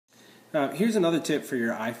Here's another tip for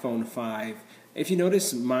your iPhone 5. If you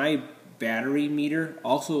notice, my battery meter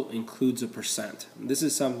also includes a percent. This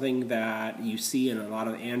is something that you see in a lot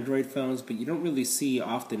of Android phones, but you don't really see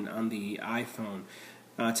often on the iPhone.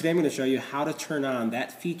 Today I'm going to show you how to turn on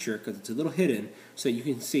that feature, because it's a little hidden, so you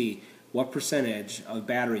can see what percentage of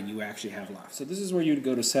battery you actually have left. So this is where you'd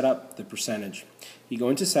go to set up the percentage. You go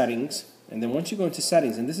into settings, and then once you go into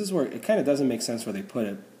settings, and this is where it kind of doesn't make sense where they put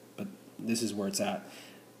it, but this is where it's at.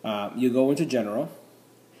 You go into general,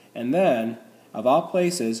 and then of all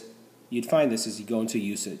places you'd find this is you go into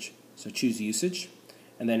usage. So choose usage,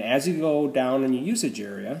 and then as you go down in your usage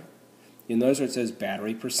area, you'll notice where it says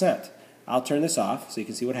battery percent. I'll turn this off so you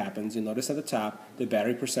can see what happens. You'll notice at the top the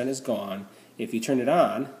battery percent is gone. If you turn it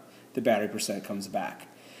on, the battery percent comes back.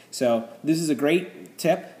 So this is a great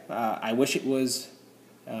tip. I wish it was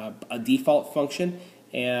a default function,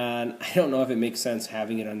 and I don't know if it makes sense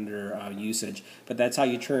having it under usage, but that's how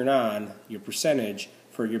you turn on your percentage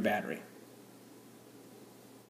for your battery.